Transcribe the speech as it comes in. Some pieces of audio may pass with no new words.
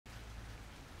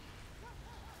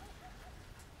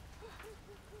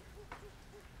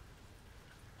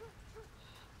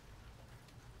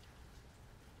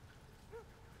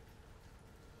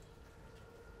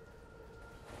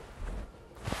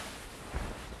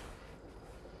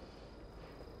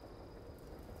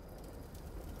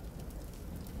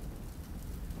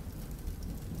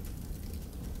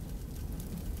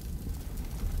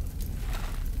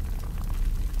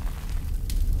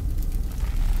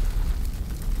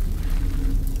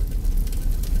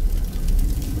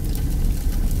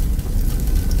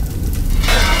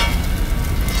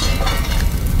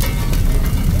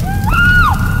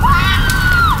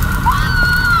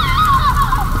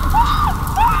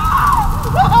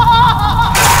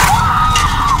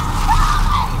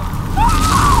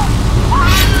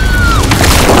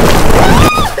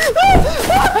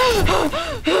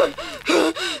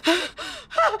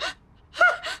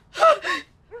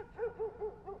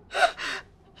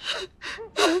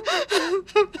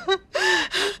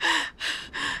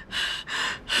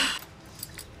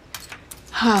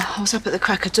I was up at the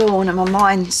crack of dawn and my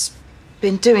mind's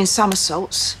been doing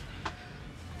somersaults.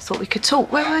 Thought we could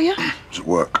talk. Where were you? I was at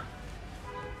work.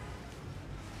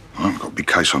 I've got a big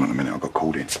case on at the minute. I got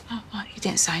called in. Oh, right. You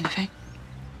didn't say anything.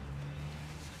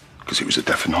 Because it was a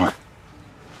death and night.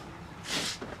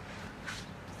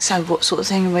 So what sort of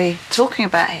thing are we talking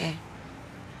about here?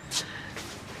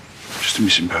 Just a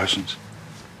missing persons.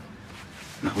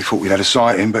 No, we thought we'd had a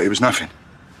sighting, but it was nothing.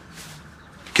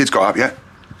 Kids got up yet?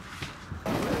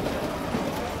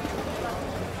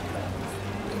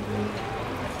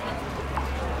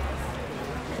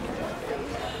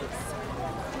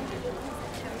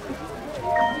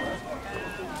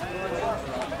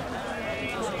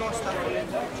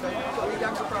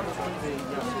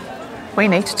 We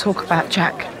need to talk about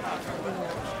Jack.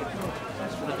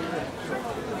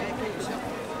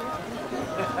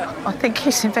 I think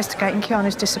he's investigating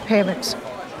Keanu's disappearance.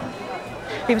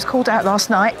 He was called out last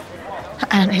night,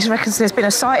 and he reckons there's been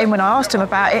a sighting when I asked him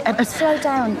about it. And slow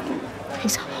down.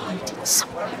 He's hiding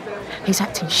somewhere. He's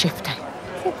acting shifty.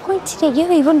 If he pointed at you,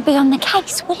 he wouldn't be on the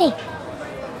case, would he?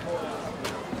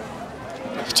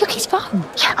 You took his phone.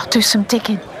 Yeah, I'll do some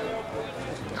digging.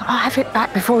 I'll have it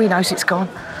back before he knows it's gone.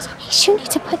 You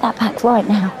need to put that back right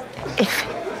now. If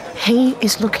he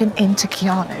is looking into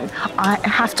Keanu, I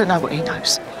have to know what he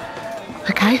knows.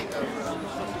 OK?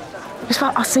 It's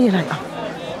fine. I'll see you later.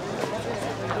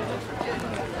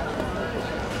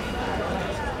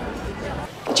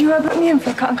 Could you book me in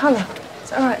for a cut and colour? Is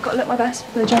that all right? Got to look my best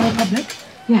for the general public.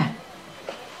 Yeah.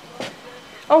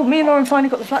 Oh, me and Lauren finally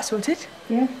got the flat sorted.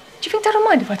 Yeah. Do you think Dad will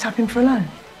mind if I tap him for a loan?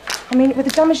 I mean, with a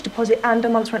damage deposit and a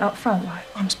month's rent up front, like,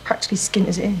 I'm practically skint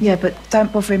as it is. Yeah, but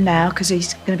don't bother him now, because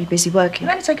he's going to be busy working.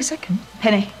 Can I take a second?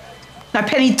 Penny. No,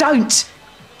 Penny, don't!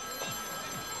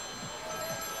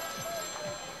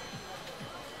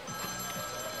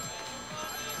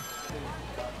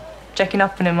 Checking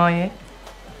up on him, are you?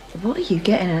 What are you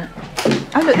getting at?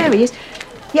 Oh, look, there he is.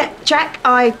 Yeah, Jack,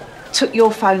 I took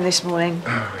your phone this morning.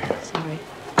 Oh, yeah. Sorry.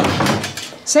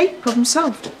 See? Problem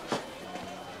solved.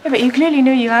 Yeah, but you clearly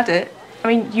knew you had it. I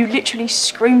mean, you literally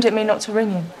screamed at me not to ring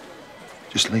him.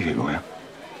 Just leave it, lawyer.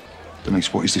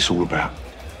 Denise, what is this all about?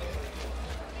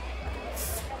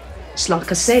 It's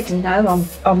like I said, you know,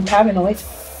 I'm paranoid.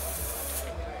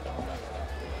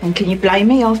 And can you blame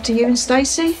me after you and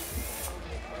Stacey?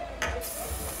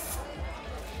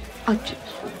 I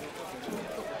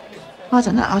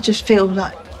don't know, I just feel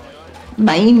like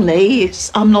mainly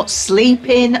I'm not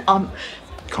sleeping,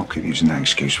 Can't keep using that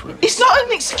excuse for it. It's not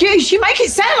an excuse. You make it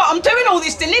sound like I'm doing all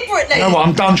this deliberately. No,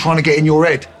 I'm done trying to get in your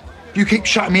head. You keep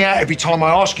shutting me out every time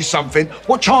I ask you something.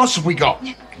 What chance have we got?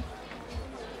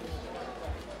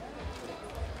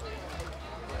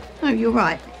 No, you're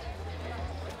right.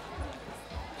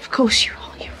 Of course you are.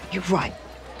 You're right.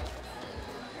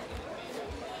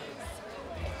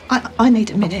 I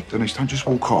need a minute. Denise, don't just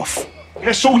walk off.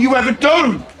 That's all you ever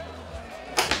do!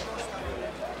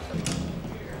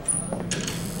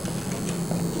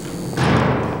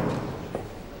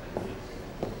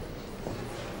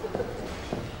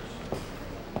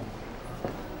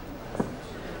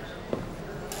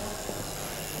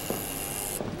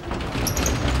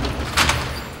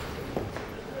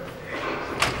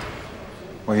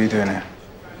 What are you doing here?